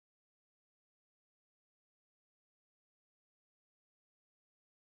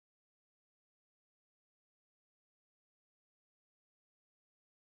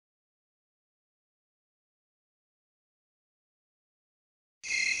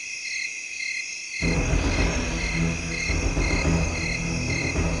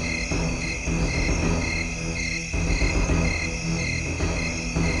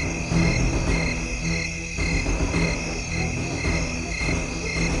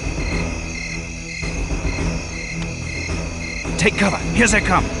Take cover. Here they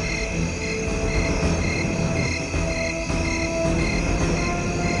come.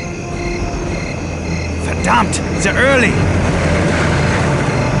 Verdammt! They're early!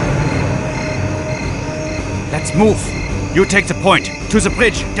 Let's move. You take the point. To the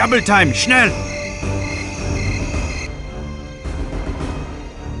bridge. Double time. Schnell!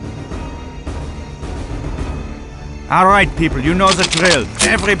 All right, people. You know the drill.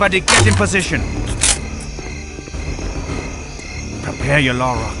 Everybody get in position. Prepare your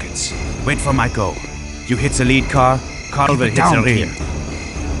law rockets. Wait for my go. You hit the lead car. Carl will hit the rear.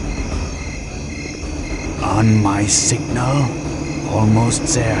 On my signal. Almost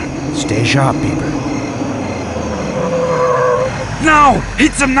there. Stay sharp, people. Now!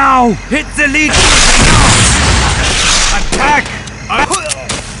 Hit them now! Hit the lead! Attack!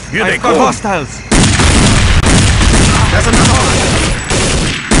 Here they got go! Hostiles! There's another one!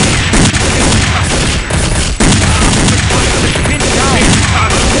 Pin down!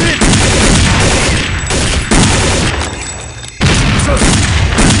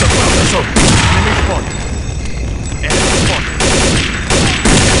 Enemy spot!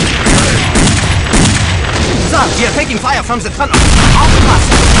 Sir, we are taking fire from the tunnel.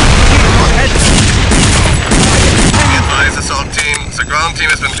 Aufpassen! Advise assault team, the ground team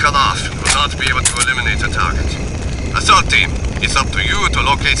has been cut off. You will not be able to eliminate the target. Assault team, it's up to you to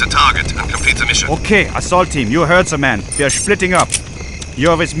locate the target and complete the mission. Okay, assault team, you heard the man. We are splitting up.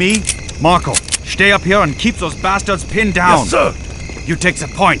 You're with me? Marco, stay up here and keep those bastards pinned down. Yes, sir! You take the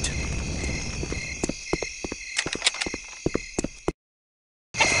point.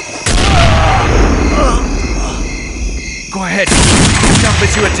 Go ahead. I'll jump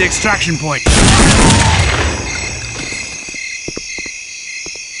with you at the extraction point.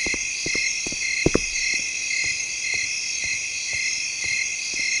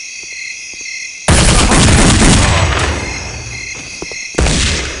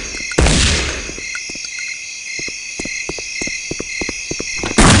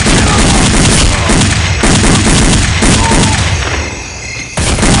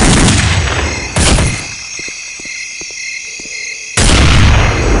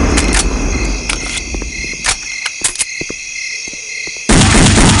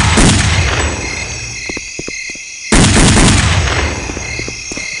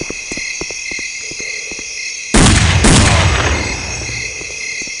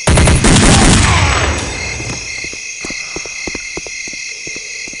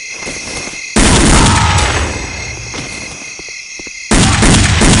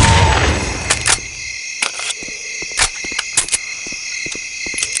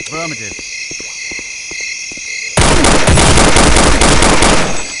 Affirmative.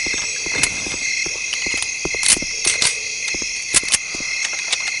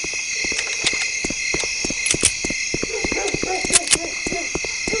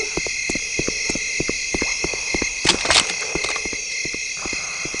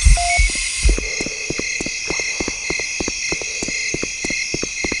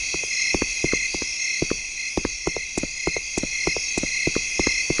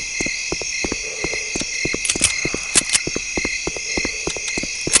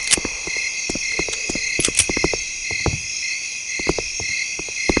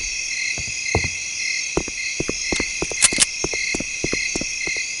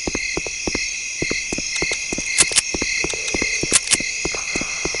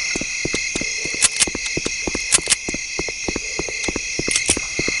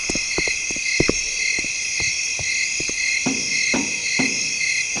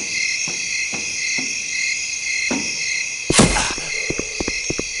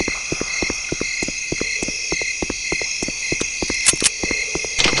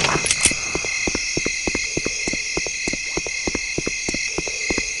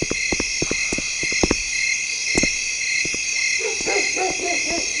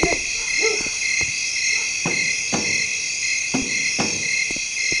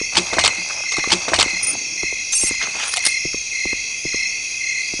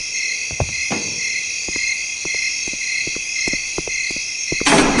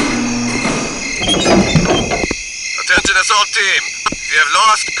 Assault team, we have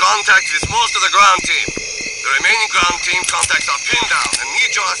lost contact with most of the ground team. The remaining ground team contacts are pinned down and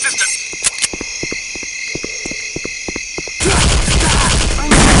need your assistance.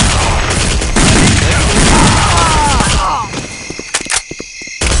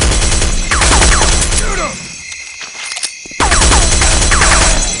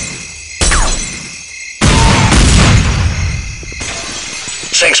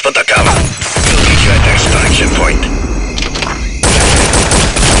 Thanks for the cover. We'll meet you at the extraction point.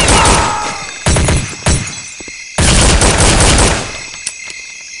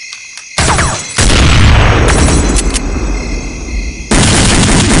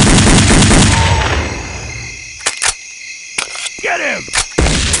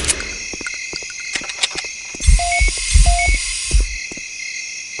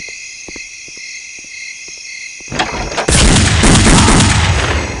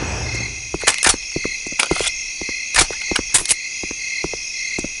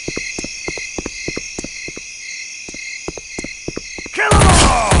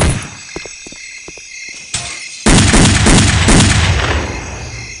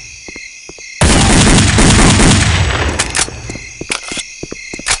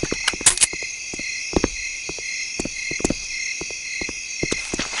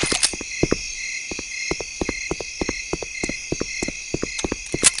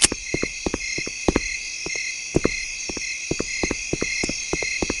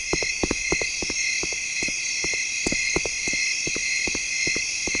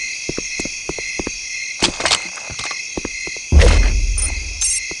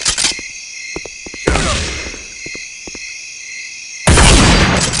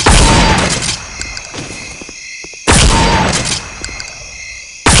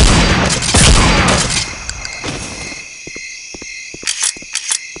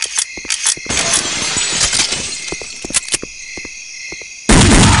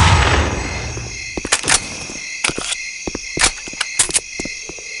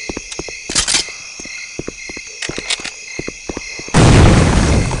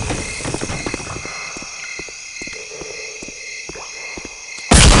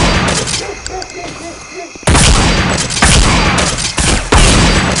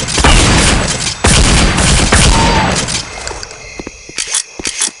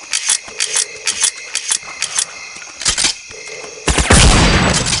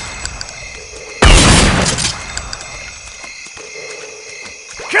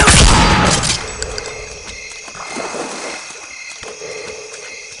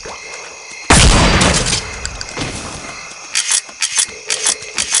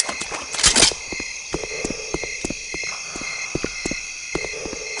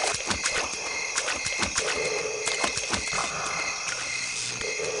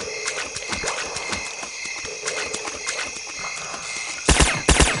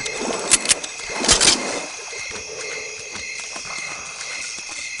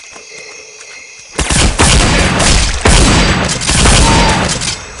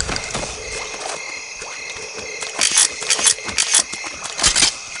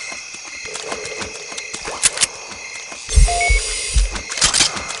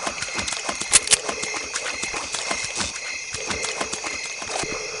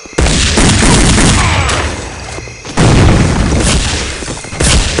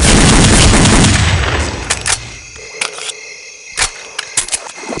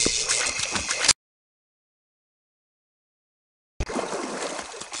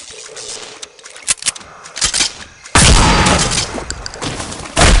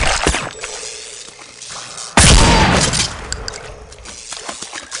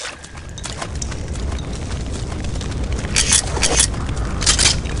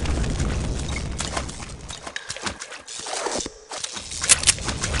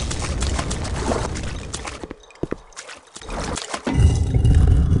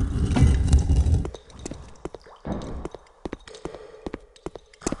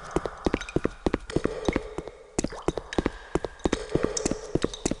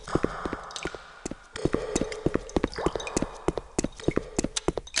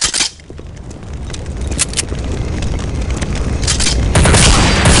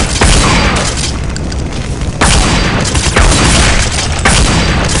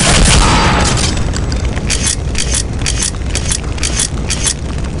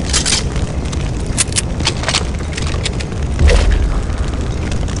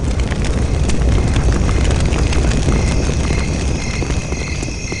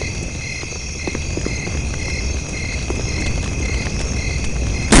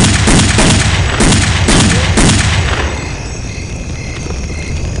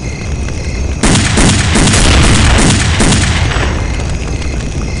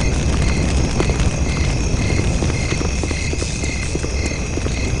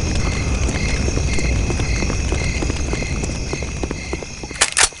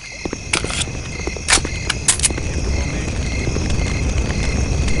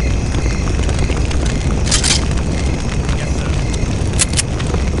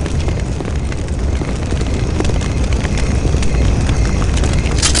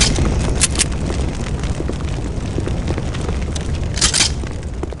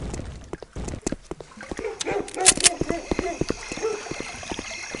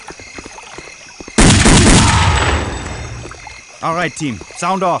 All right, team.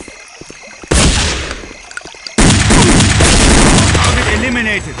 Sound off. Target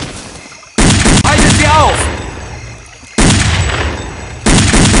eliminated. Haltet sie auf!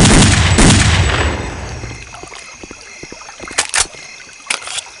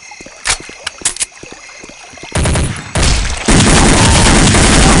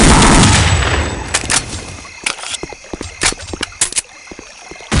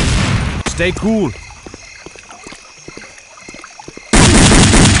 Stay cool.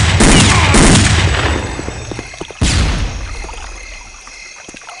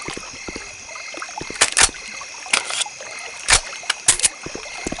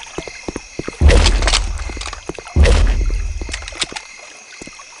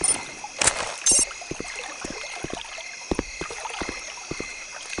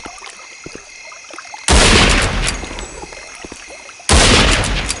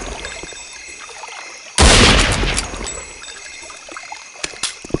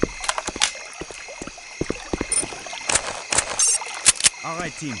 All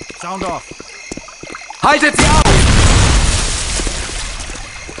right, team. Sound off. Haltet sie auf!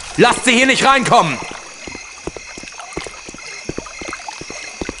 Lasst sie hier nicht reinkommen!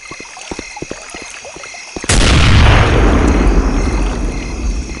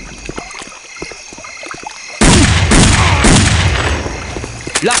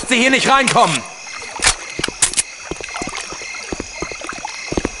 Lasst sie hier nicht reinkommen!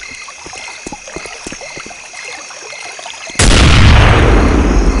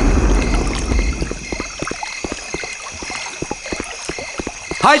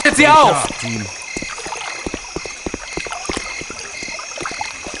 Haltet sie auf! Ja, Team.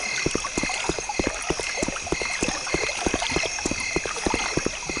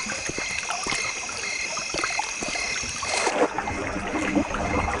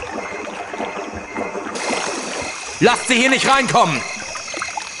 Lasst sie hier nicht reinkommen!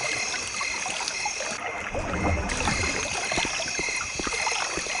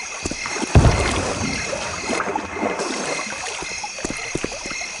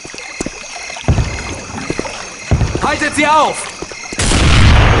 Haltet sie auf!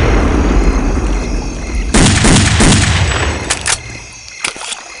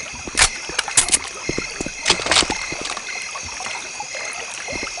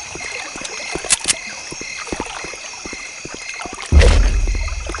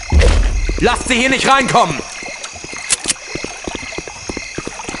 Lasst sie hier nicht reinkommen!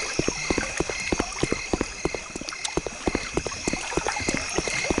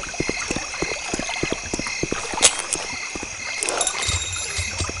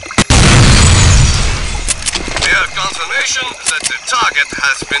 Confirmation that the target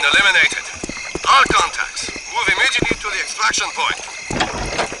has been eliminated. All contacts, move immediately to the extraction point.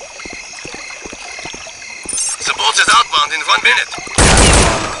 Support is outbound in 1 minute.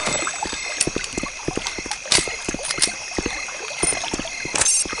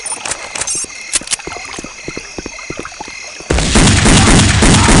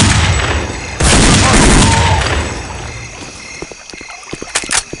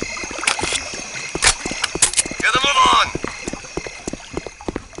 Get a move on!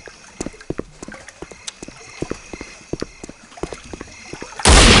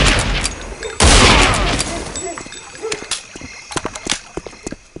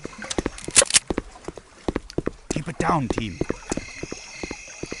 Keep it down, team.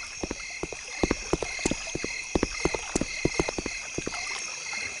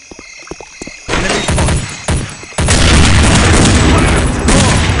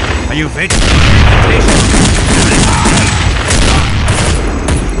 Are you ready?